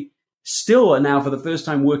 but they still are now for the first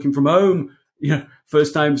time working from home.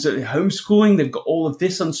 First time homeschooling, they've got all of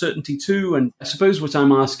this uncertainty too. And I suppose what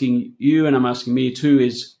I'm asking you, and I'm asking me too,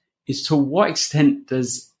 is to what extent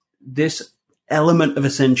does this element of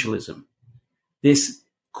essentialism, this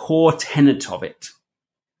core tenet of it,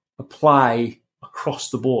 apply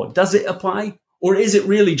across the board? Does it apply? Or is it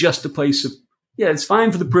really just a place of, it's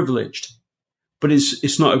fine for the privileged, but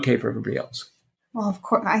it's not okay for everybody else? Well, of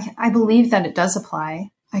course, I believe that it does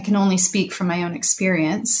apply. I can only speak from my own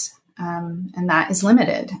experience. And that is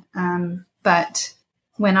limited. But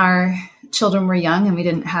when our children were young and we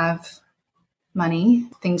didn't have money,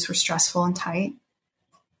 things were stressful and tight.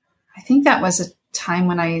 I think that was a time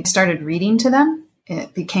when I started reading to them.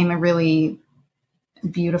 It became a really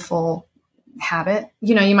beautiful habit.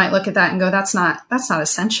 You might look at that and go, that's not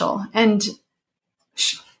essential. And,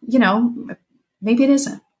 maybe it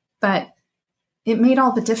isn't, but it made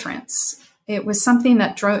all the difference. It was something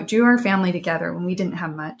that drew our family together when we didn't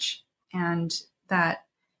have much, and that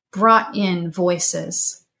brought in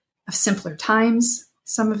voices of simpler times,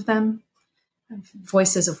 some of them,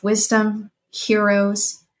 voices of wisdom,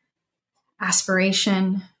 heroes,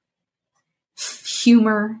 aspiration,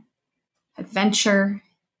 humor, adventure,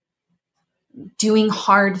 doing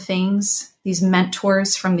hard things, these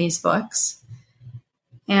mentors from these books.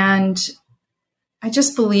 And I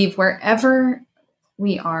just believe wherever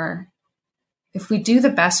we are, if we do the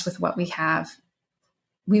best with what we have,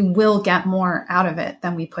 we will get more out of it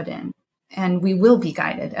than we put in. And we will be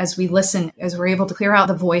guided as we listen, as we're able to clear out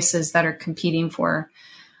the voices that are competing for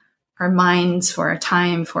our minds, for our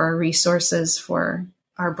time, for our resources, for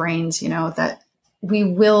our brains, that we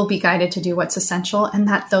will be guided to do what's essential, and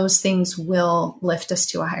that those things will lift us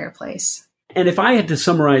to a higher place. And if I had to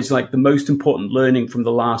summarize the most important learning from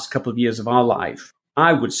the last couple of years of our life,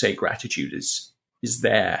 I would say gratitude is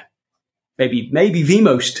there. Maybe the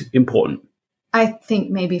most important. I think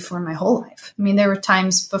maybe for my whole life. There were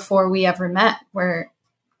times before we ever met where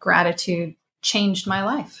gratitude changed my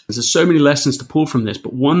life. There's so many lessons to pull from this,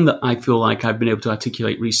 but one that I feel like I've been able to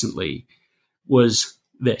articulate recently was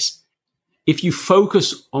this. If you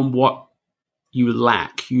focus on what you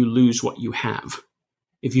lack, you lose what you have.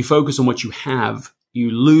 If you focus on what you have,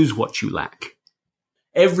 you lose what you lack.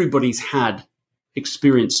 Everybody's had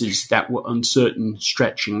experiences that were uncertain,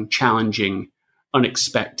 stretching, challenging,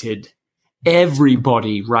 unexpected.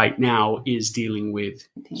 Everybody right now is dealing with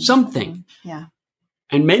something. Yeah.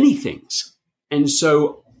 And many things. And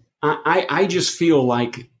so I just feel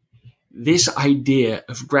like this idea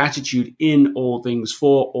of gratitude in all things,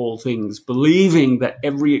 for all things, believing that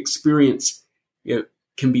every experience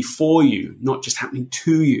can be for you, not just happening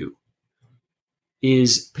to you,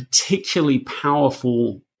 is particularly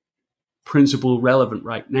powerful principle relevant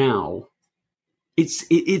right now.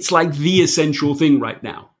 It's like the essential thing right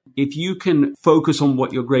now. If you can focus on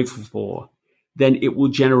what you're grateful for, then it will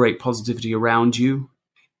generate positivity around you.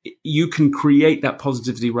 You can create that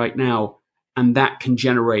positivity right now, and that can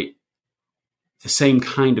generate the same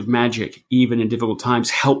kind of magic, even in difficult times,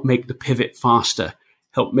 help make the pivot faster,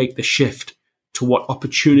 help make the shift to what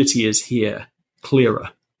opportunity is here clearer.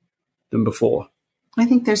 than before? I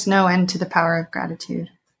think there's no end to the power of gratitude.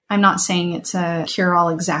 I'm not saying it's a cure-all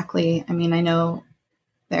exactly. I mean, I know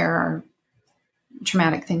there are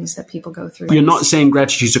traumatic things that people go through. You're not saying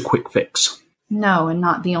gratitude's a quick fix. No, and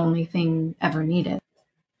not the only thing ever needed.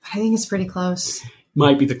 I think it's pretty close.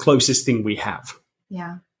 Might be the closest thing we have.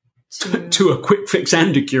 Yeah. To a quick fix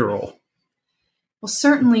and a cure-all. Well,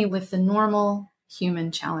 certainly with the normal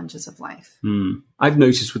human challenges of life. I've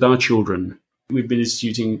noticed with our children, we've been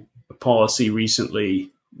instituting a policy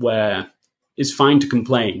recently where it's fine to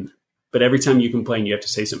complain, but every time you complain, you have to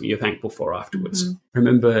say something you're thankful for afterwards. I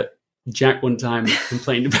remember Jack one time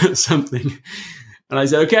complained about something, and I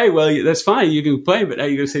said, okay, well, that's fine, you can complain, but now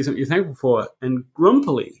you're going to say something you're thankful for. And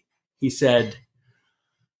grumpily, he said,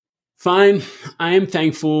 fine, I am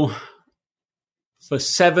thankful for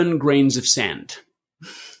 7 grains of sand.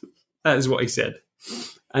 That is what he said.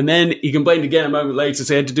 And then he complained again a moment later,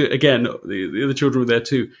 so he had to do it again. The other children were there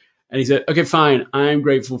too. And he said, okay, fine, I'm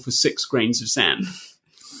grateful for 6 grains of sand.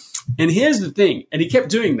 And here's the thing. And he kept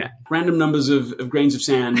doing that, random numbers of grains of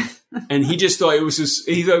sand. And he just thought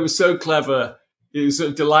he thought it was so clever. He was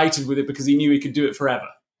sort of delighted with it because he knew he could do it forever.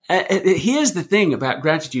 Here's the thing about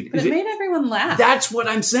gratitude. But it made everyone laugh. That's what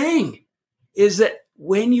I'm saying, is that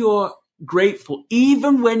when you're grateful,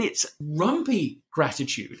 even when it's grumpy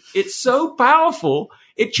gratitude, it's so powerful,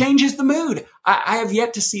 it changes the mood. I have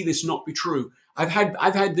yet to see this not be true. I've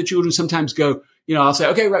had the children sometimes go, I'll say,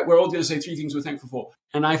 okay, right, we're all going to say 3 things we're thankful for.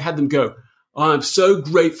 And I've had them go, oh, I'm so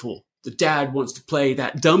grateful that Dad wants to play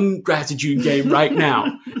that dumb gratitude game right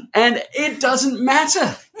now. And it doesn't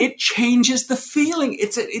matter. It changes the feeling.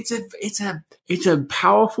 It's a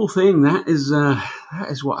powerful thing. That is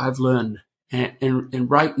what I've learned. And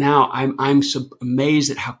right now I'm so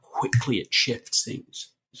amazed at how quickly it shifts things.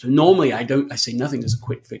 So normally I say nothing is a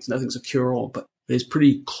quick fix, nothing's a cure-all, but it's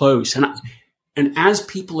pretty close. And as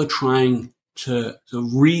people are trying to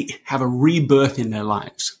have a rebirth in their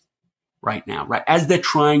lives right now, right, as they're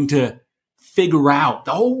trying to figure out,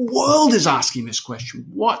 the whole world is asking this question: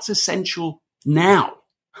 what's essential now?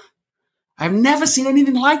 I've never seen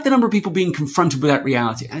anything like the number of people being confronted with that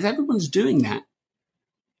reality. As everyone's doing that,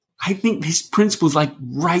 I think this principle is like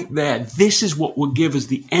right there. This is what will give us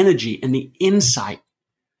the energy and the insight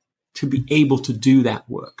to be able to do that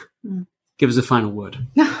work. Give us a final word.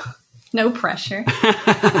 No pressure.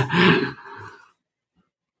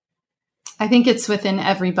 I think it's within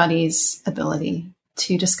everybody's ability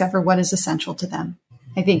to discover what is essential to them.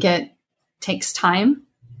 I think it takes time.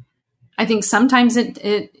 I think sometimes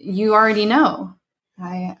you already know.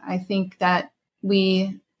 I think that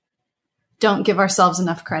we don't give ourselves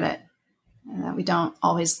enough credit, and that we don't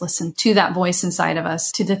always listen to that voice inside of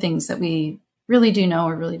us, to the things that we really do know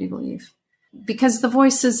or really do believe. Because the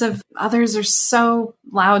voices of others are so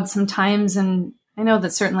loud sometimes, and I know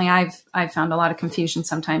that certainly I've found a lot of confusion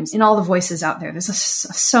sometimes in all the voices out there. There's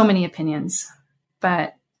so many opinions,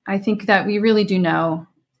 but I think that we really do know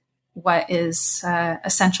what is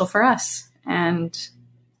essential for us, and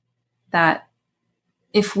that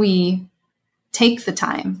if we take the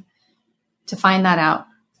time to find that out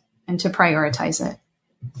and to prioritize it,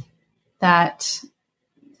 that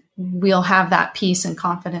we'll have that peace and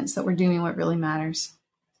confidence that we're doing what really matters.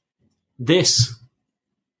 This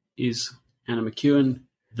is Anna McKeown,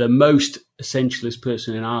 the most essentialist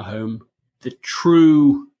person in our home, the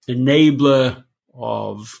true enabler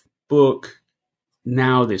of book,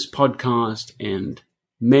 now this podcast, and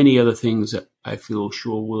many other things that I feel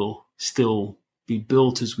sure will still be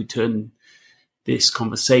built as we turn this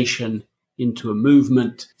conversation into a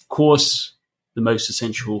movement. Of course, the most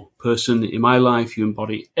essential person in my life. You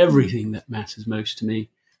embody everything that matters most to me.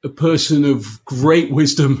 A person of great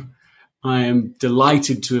wisdom. I am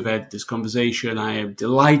delighted to have had this conversation. I am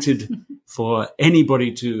delighted for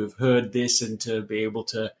anybody to have heard this and to be able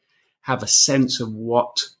to have a sense of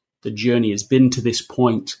what the journey has been to this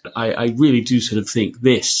point. I really do sort of think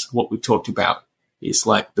what we've talked about, is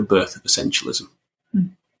like the birth of essentialism.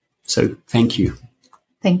 So thank you.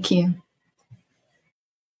 Thank you.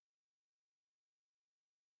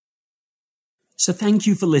 So thank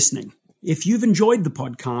you for listening. If you've enjoyed the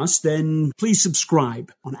podcast, then please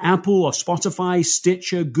subscribe on Apple or Spotify,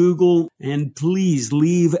 Stitcher, Google, and please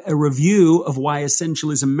leave a review of why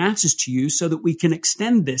essentialism matters to you so that we can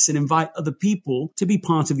extend this and invite other people to be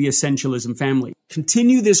part of the Essentialism family.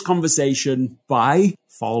 Continue this conversation by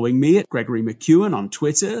following me at Gregory McKeown on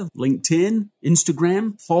Twitter, LinkedIn,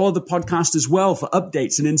 Instagram. Follow the podcast as well for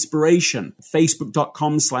updates and inspiration.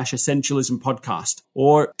 Facebook.com/essentialismpodcast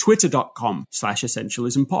or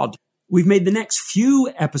Twitter.com/essentialismpod. We've made the next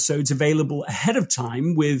few episodes available ahead of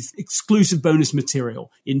time with exclusive bonus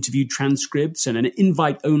material, interview transcripts, and an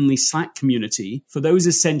invite-only Slack community for those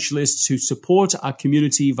essentialists who support our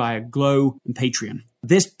community via Glow and Patreon.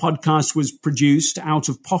 This podcast was produced out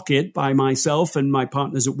of pocket by myself and my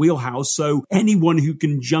partners at Wheelhouse, so anyone who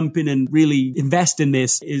can jump in and really invest in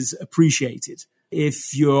this is appreciated.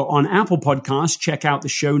 If you're on Apple Podcasts, check out the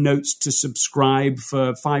show notes to subscribe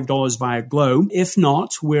for $5 via Glow. If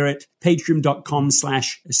not, we're at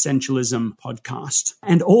patreon.com/essentialism podcast.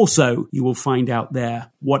 And also, you will find out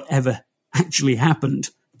there whatever actually happened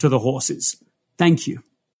to the horses. Thank you.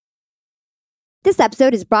 This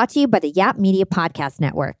episode is brought to you by the Yap Media Podcast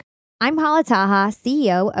Network. I'm Hala Taha,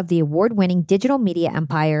 CEO of the award-winning digital media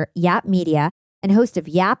empire, Yap Media, and host of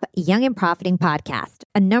Yap Young and Profiting Podcast,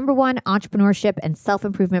 a #1 entrepreneurship and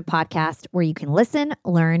self-improvement podcast where you can listen,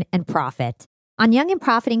 learn, and profit. On Young and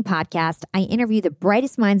Profiting Podcast, I interview the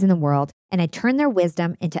brightest minds in the world, and I turn their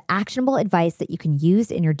wisdom into actionable advice that you can use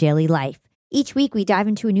in your daily life. Each week, we dive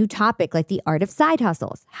into a new topic like the art of side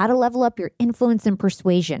hustles, how to level up your influence and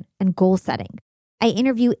persuasion, and goal setting. I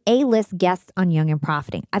interview A-list guests on Young and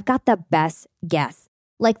Profiting. I've got the best guests,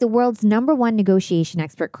 like the world's #1 negotiation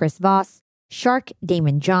expert, Chris Voss, Shark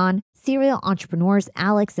Damon John, serial entrepreneurs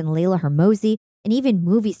Alex and Layla Hermosi, and even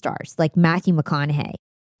movie stars like Matthew McConaughey.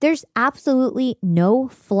 There's absolutely no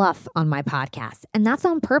fluff on my podcast, and that's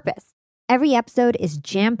on purpose. Every episode is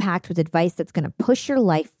jam-packed with advice that's going to push your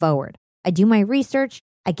life forward. I do my research,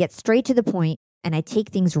 I get straight to the point, and I take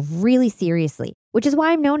things really seriously, which is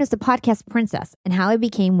why I'm known as the podcast princess and how I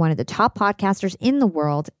became one of the top podcasters in the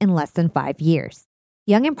world in less than 5 years.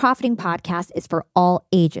 Young and Profiting Podcast is for all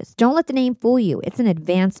ages. Don't let the name fool you. It's an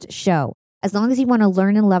advanced show. As long as you want to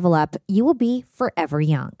learn and level up, you will be forever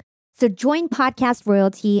young. So join podcast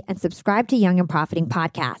royalty and subscribe to Young and Profiting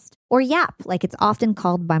Podcast, or YAP, like it's often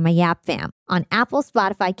called by my YAP fam, on Apple,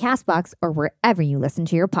 Spotify, CastBox, or wherever you listen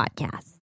to your podcasts.